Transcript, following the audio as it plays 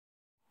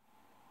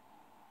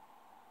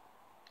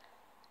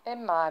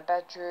in my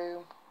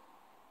bedroom,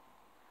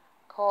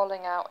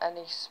 calling out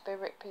any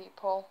spirit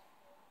people.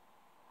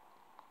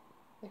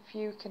 If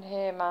you can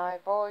hear my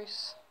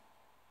voice,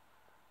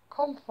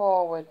 come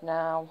forward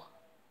now.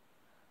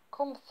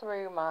 Come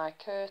through my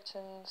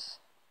curtains.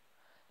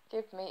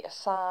 Give me a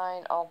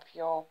sign of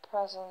your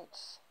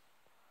presence.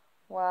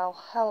 Well,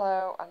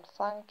 hello and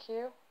thank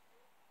you.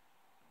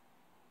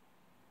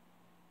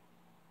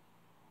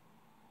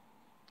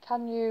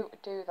 Can you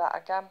do that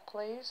again,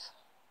 please?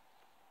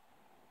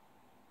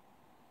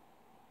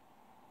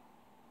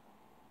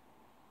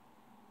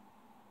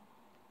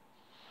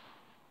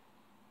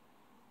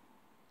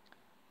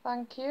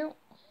 Thank you.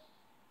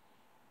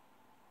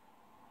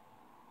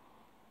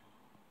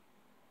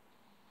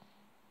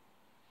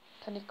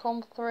 Can you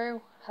come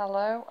through?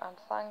 Hello and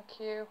thank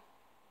you.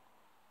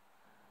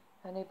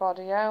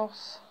 Anybody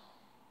else?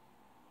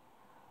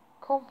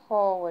 Come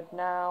forward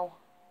now.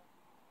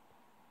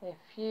 If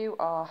you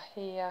are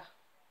here,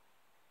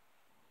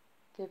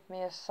 give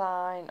me a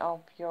sign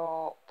of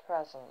your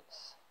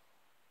presence.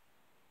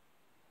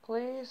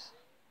 Please.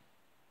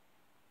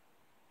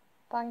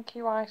 Thank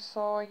you, I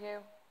saw you.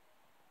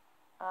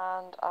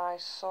 And I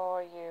saw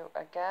you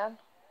again.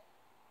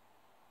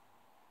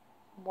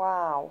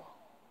 Wow.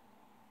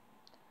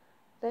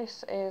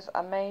 This is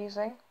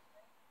amazing.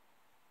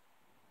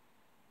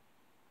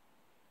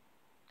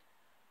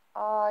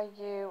 Are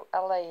you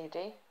a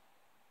lady?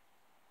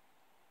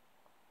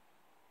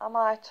 Am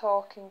I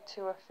talking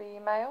to a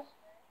female?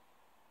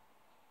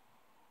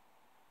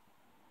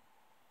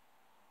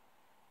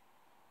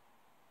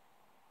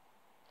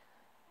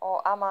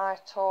 Or am I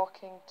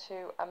talking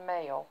to a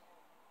male?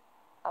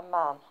 A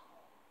man?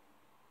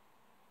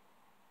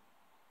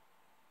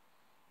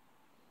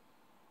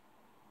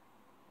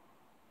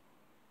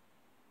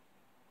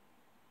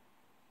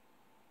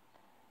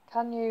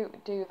 Can you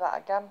do that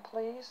again,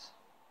 please?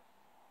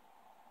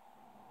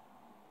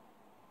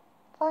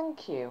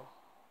 Thank you.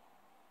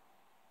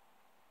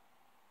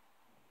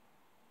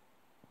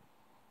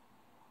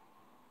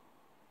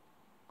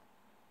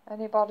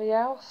 Anybody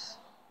else?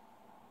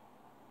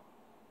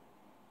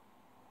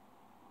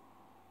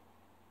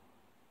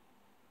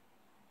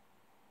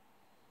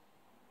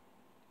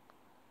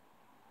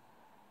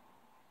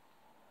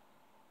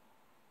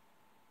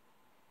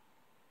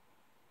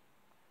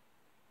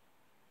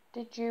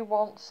 Did you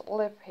once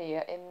live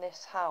here in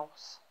this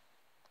house?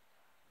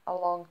 A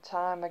long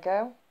time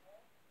ago?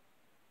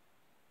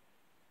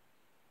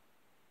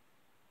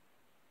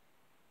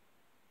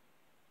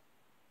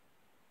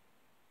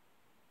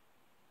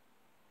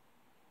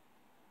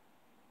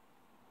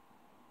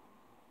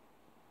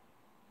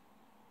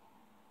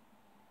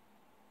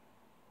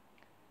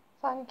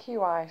 Thank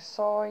you, I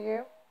saw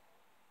you.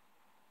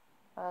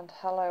 And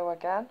hello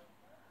again.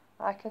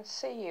 I can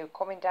see you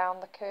coming down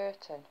the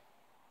curtain.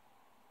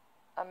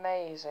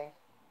 Amazing.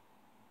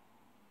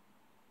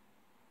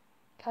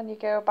 Can you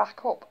go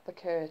back up the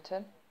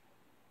curtain?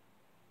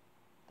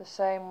 The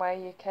same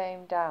way you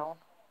came down?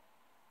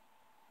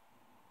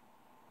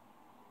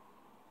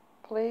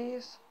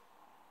 Please?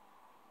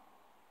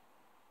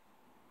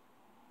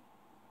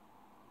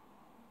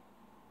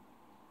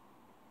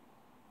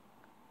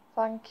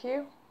 Thank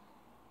you.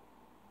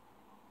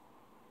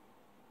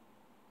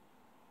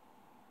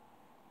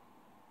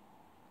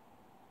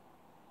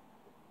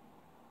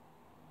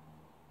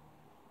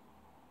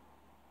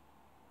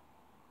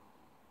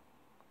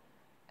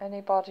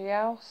 Anybody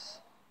else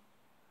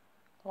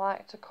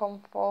like to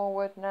come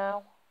forward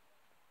now?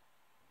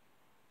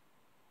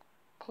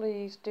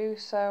 Please do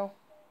so.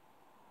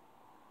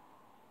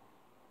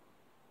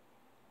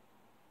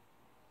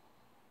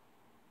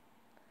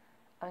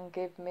 And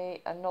give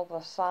me another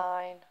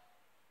sign.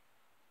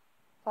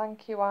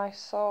 Thank you, I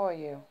saw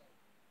you.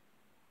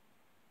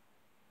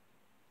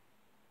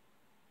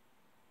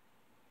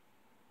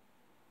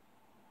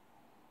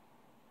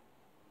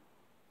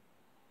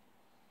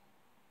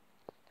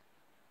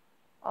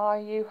 Are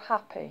you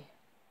happy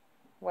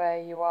where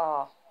you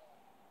are?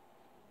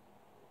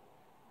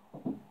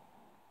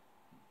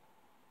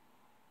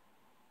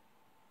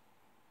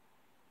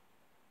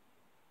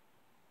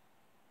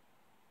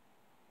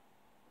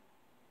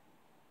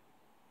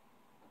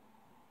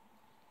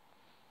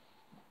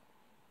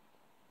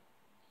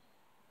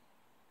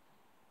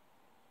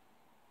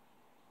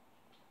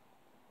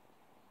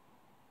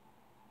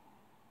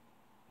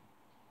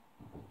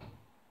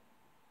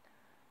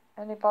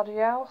 Anybody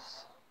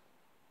else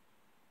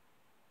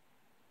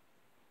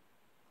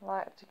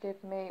like to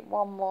give me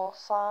one more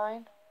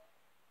sign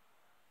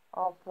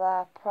of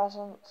their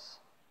presence?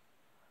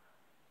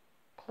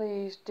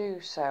 Please do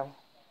so.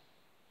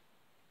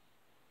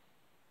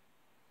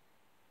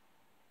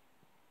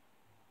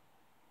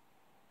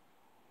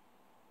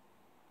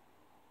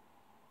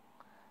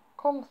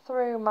 Come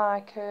through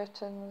my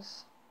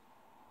curtains.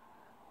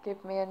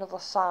 Give me another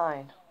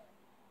sign.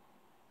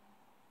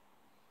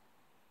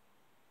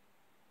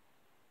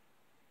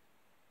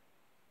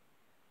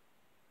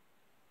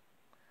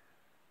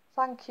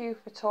 Thank you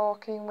for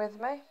talking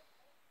with me.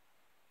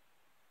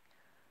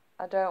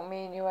 I don't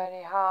mean you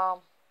any harm.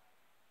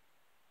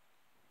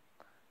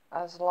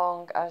 as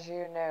long as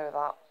you know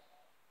that.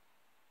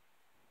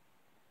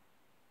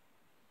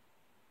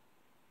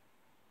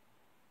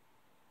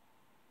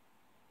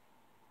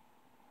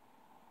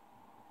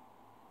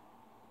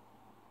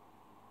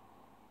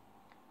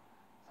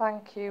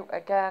 Thank you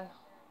again,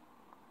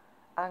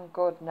 and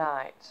good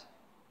night.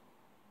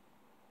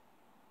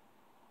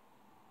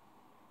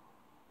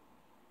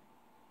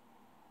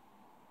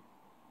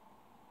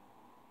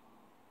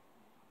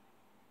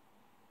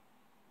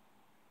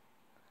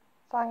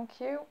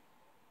 Thank you.